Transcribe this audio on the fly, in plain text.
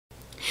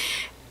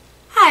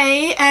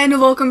Hi,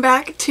 and welcome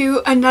back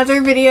to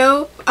another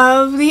video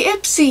of the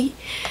Ipsy.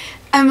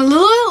 I'm a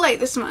little bit late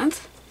this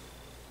month.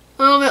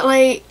 A little bit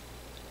late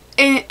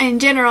in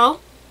general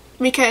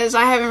because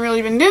I haven't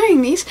really been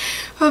doing these.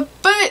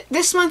 But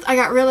this month I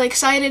got really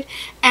excited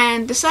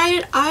and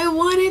decided I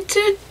wanted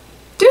to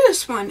do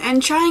this one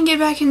and try and get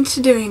back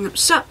into doing them.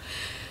 So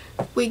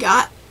we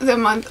got the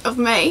month of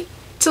May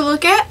to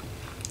look at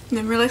and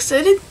I'm really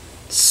excited.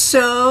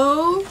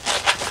 So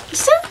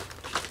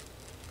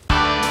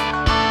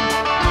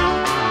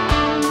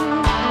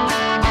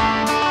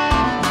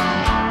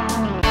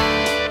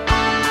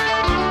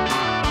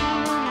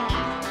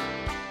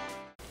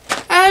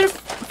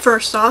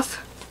first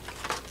off,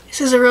 this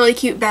is a really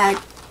cute bag.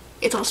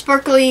 It's all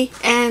sparkly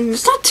and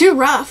it's not too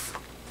rough.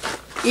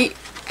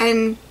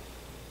 And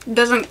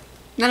none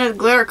of the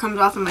glitter comes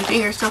off of my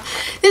fingers, so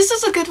this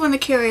is a good one to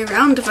carry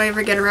around if I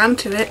ever get around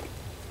to it.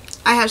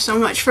 I have so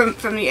much from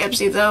the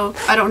Ipsy though.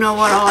 I don't know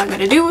what all I'm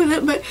gonna do with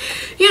it, but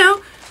you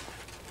know,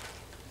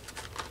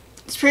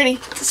 it's pretty,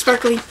 it's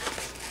sparkly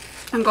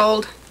and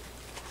gold.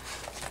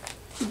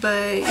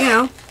 But you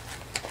know,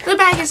 the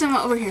bag isn't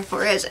what we're here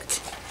for, is it?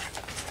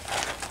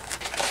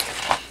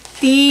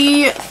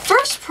 The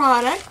first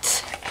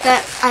product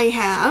that I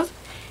have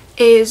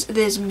is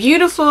this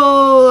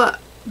beautiful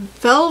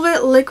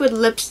velvet liquid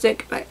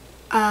lipstick by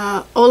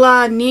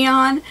Hola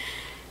Neon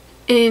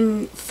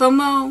in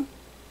FOMO.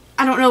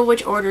 I don't know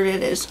which order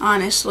it is,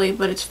 honestly,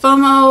 but it's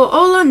FOMO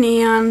Hola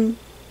Neon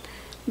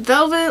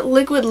velvet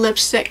liquid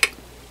lipstick.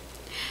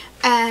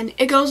 And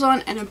it goes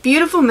on in a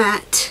beautiful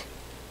matte.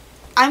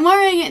 I'm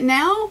wearing it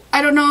now.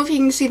 I don't know if you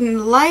can see it in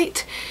the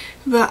light,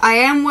 but I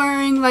am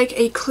wearing like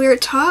a clear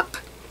top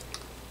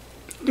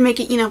to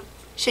make it, you know,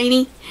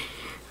 shiny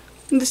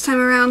this time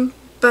around,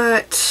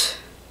 but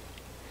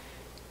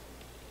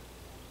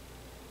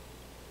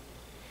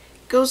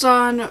goes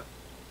on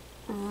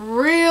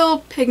real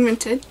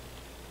pigmented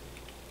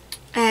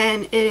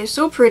and it is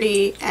so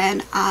pretty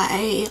and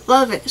I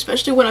love it,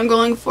 especially when I'm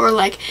going for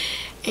like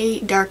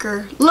a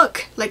darker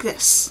look like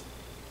this.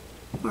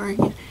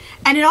 And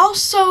it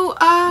also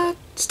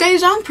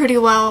stays on pretty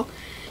well.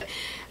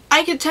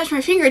 I can touch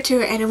my finger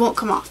to it and it won't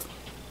come off.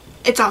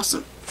 It's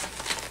awesome.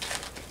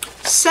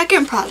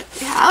 Second product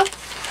we have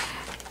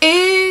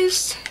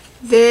is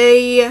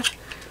the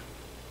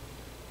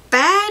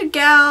Bad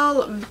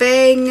Gal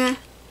Bang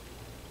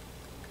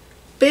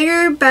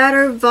Bigger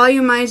Badder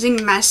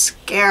Volumizing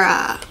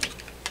Mascara.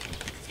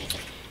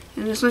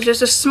 And this one's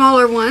just a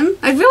smaller one.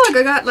 I feel like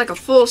I got like a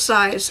full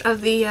size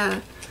of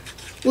the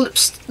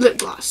lip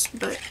gloss,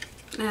 but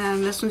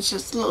this one's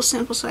just a little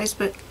sample size,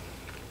 but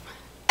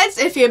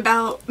it's iffy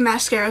about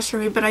mascaras for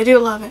me, but I do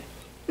love it.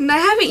 And I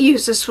haven't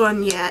used this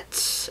one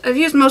yet. I've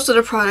used most of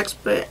the products,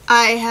 but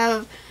I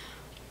have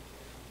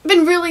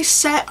been really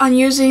set on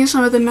using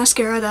some of the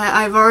mascara that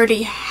I've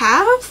already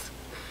have.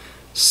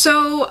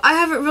 So I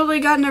haven't really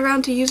gotten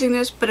around to using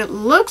this, but it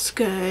looks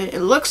good.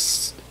 It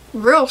looks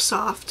real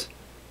soft.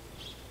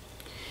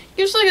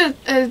 Gives like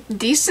a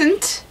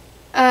decent,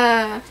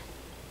 it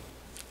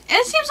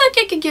seems like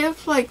it could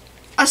give like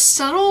a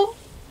subtle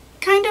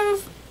kind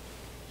of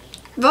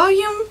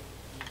volume,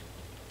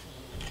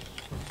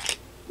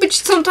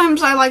 which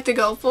sometimes I like to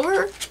go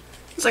for.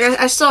 It's like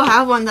I still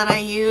have one that I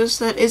use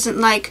that isn't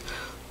like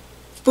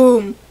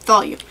boom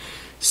volume.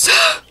 So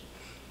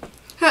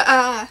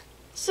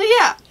so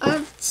yeah,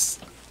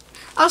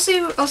 I'll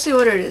see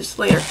what it is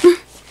later.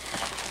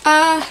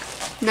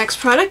 Next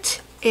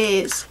product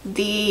is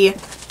the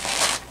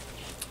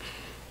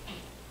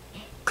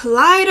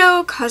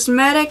Kaleido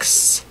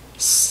Cosmetics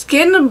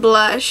Skin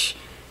Blush,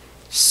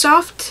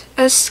 Soft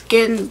as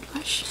Skin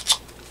Blush,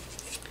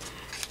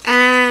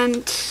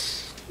 and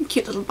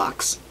cute little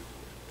box.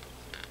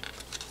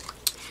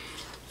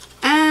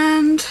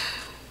 And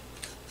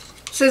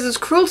it says it's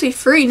cruelty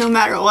free no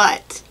matter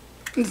what.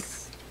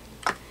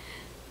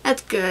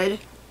 That's good.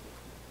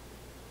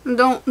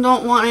 Don't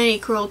want any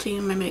cruelty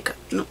in my makeup.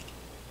 No.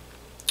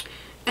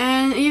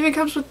 And it even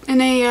comes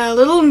in a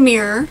little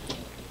mirror.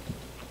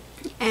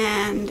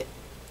 And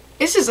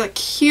this is a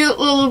cute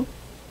little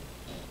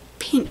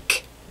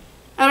pink.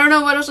 I don't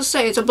know what else to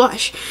say. It's a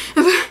blush.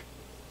 But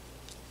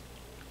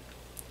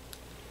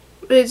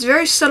it's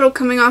very subtle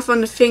coming off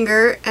on the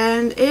finger,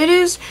 and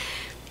it's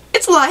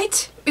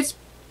light. It's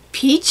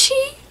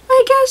peachy,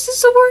 I guess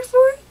is the word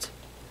for it.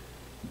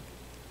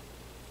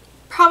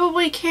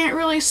 Probably can't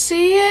really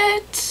see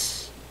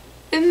it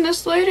in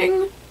this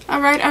lighting.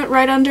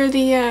 Right under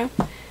the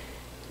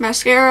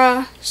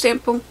mascara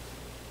sample,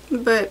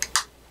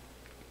 but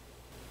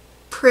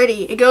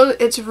pretty.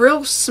 It's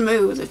real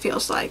smooth, it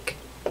feels like.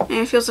 And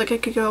it feels like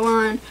it could go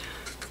on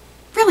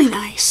really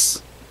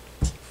nice.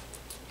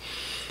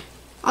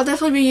 I'll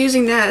definitely be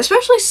using that,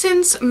 especially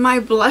since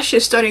my blush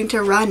is starting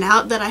to run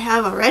out that I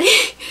have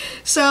already.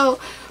 So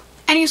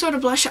any sort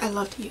of blush I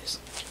love to use.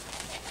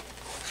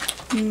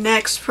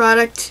 Next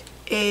product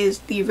is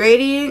the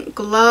Radiant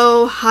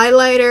Glow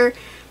Highlighter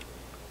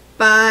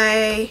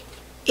by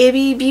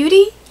Ipsy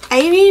Beauty.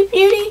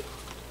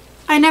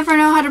 I never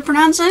know how to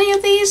pronounce any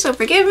of these, so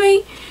forgive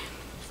me.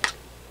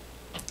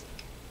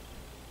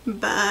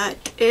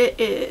 but it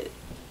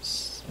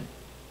is.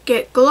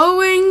 Get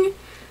glowing.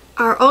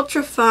 Our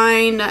ultra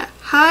fine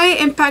high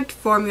impact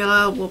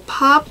formula will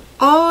pop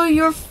all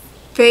your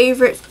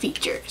favorite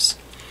features.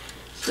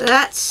 So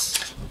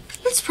that's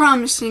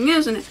promising,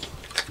 isn't it?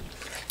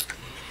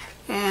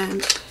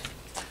 And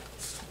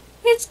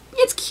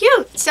it's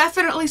cute. It's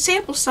definitely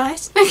sample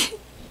size.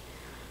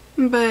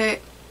 But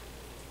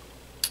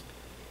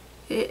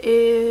it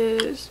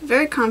is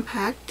very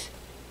compact,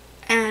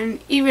 and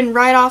even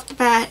right off the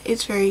bat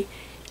it's very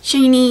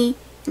shiny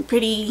and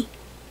pretty,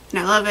 and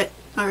I love it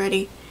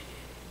already.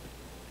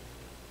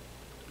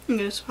 I'm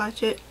gonna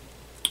swatch it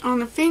on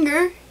the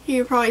finger.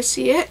 You can probably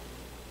see it.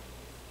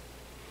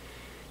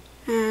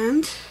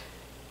 And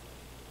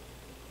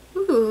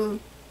ooh,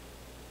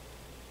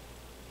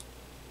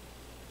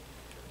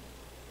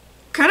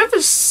 kind of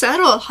a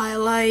subtle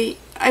highlight.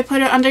 I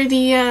put it under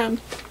the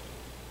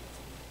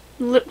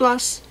lip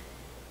gloss.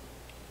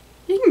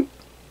 It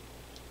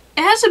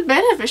has a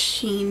bit of a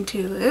sheen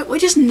to it,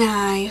 which is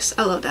nice.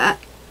 I love that.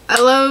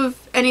 I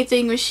love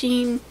anything with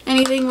sheen,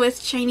 anything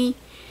with shiny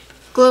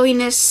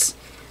glowiness.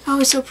 Oh,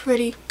 it's so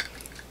pretty.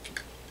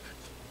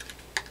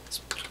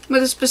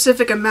 With a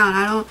specific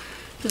amount.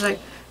 It's like,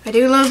 I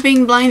do love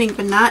being blinding,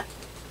 but not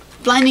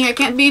blinding I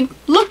can't be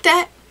looked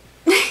at.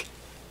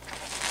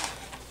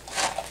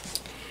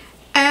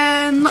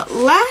 And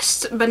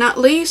last but not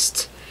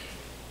least,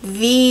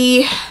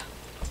 I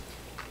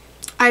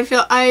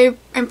feel I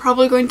am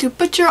probably going to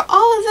butcher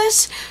all of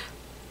this.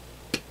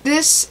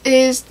 This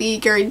is the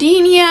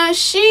Gardenia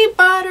Shea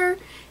Butter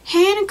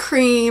Hand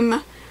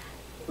Cream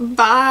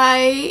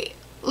by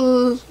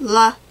Le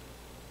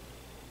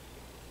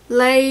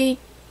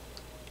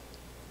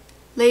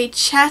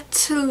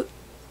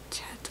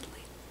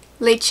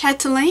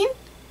Chatelaine?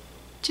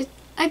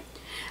 I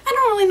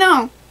don't really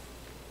know.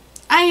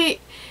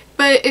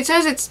 But it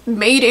says it's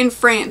made in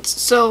France,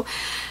 so,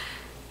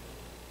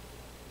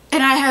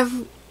 and I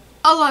have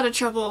a lot of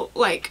trouble,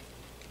 like,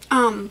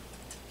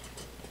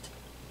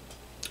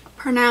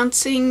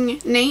 pronouncing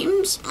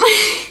names.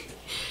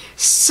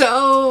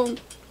 So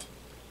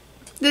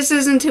this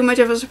isn't too much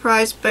of a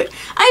surprise, but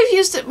I've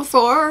used it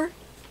before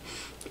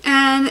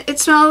and it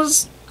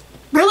smells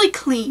really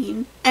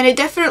clean, and it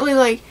definitely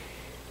like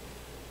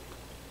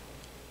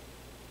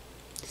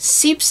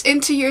seeps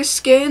into your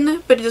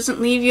skin, but it doesn't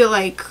leave you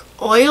like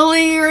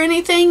oily or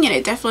anything, and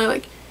it definitely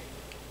like,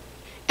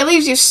 it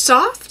leaves you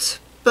soft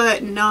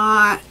but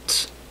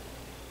not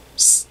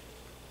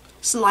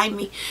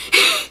slimy.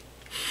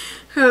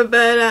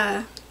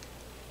 But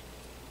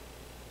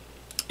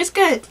it's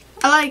good.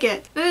 I like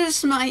it. This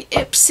is my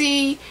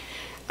Ipsy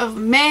of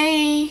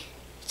May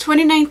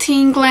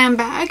 2019 glam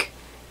bag,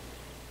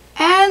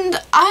 and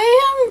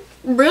I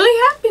am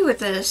really happy with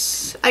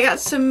this. I got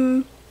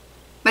some,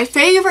 my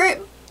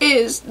favorite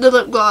is the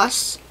lip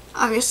gloss,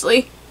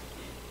 obviously.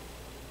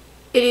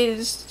 It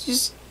is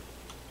just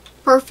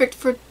perfect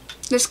for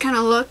this kind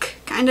of look,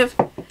 kind of.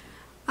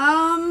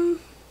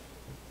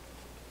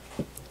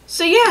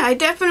 So yeah, I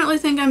definitely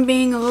think I'm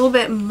being a little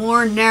bit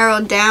more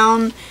narrowed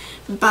down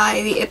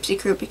by the Ipsy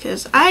crew,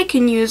 because I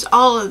can use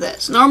all of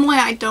this. Normally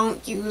I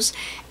don't use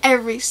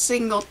every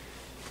single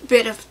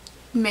bit of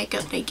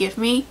makeup they give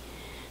me,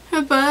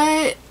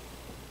 but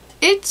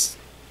it's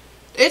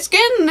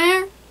getting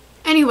there.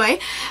 Anyway,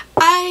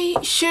 I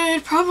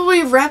should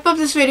probably wrap up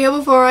this video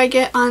before I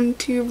get on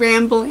to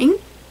rambling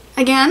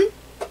again,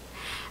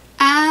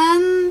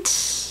 and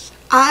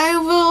I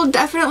will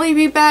definitely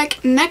be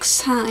back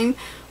next time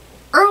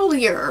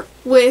earlier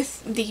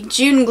with the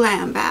June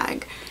glam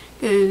bag,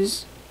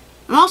 because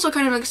I'm also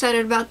kind of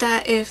excited about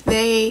that if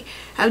they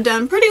have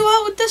done pretty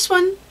well with this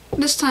one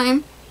this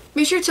time.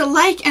 Be sure to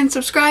like and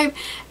subscribe,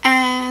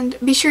 and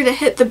be sure to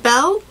hit the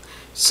bell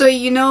so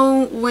you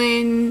know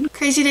when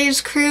Crazy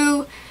Dave's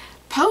crew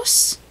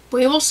posts.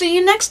 We will see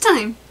you next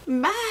time.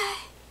 Bye!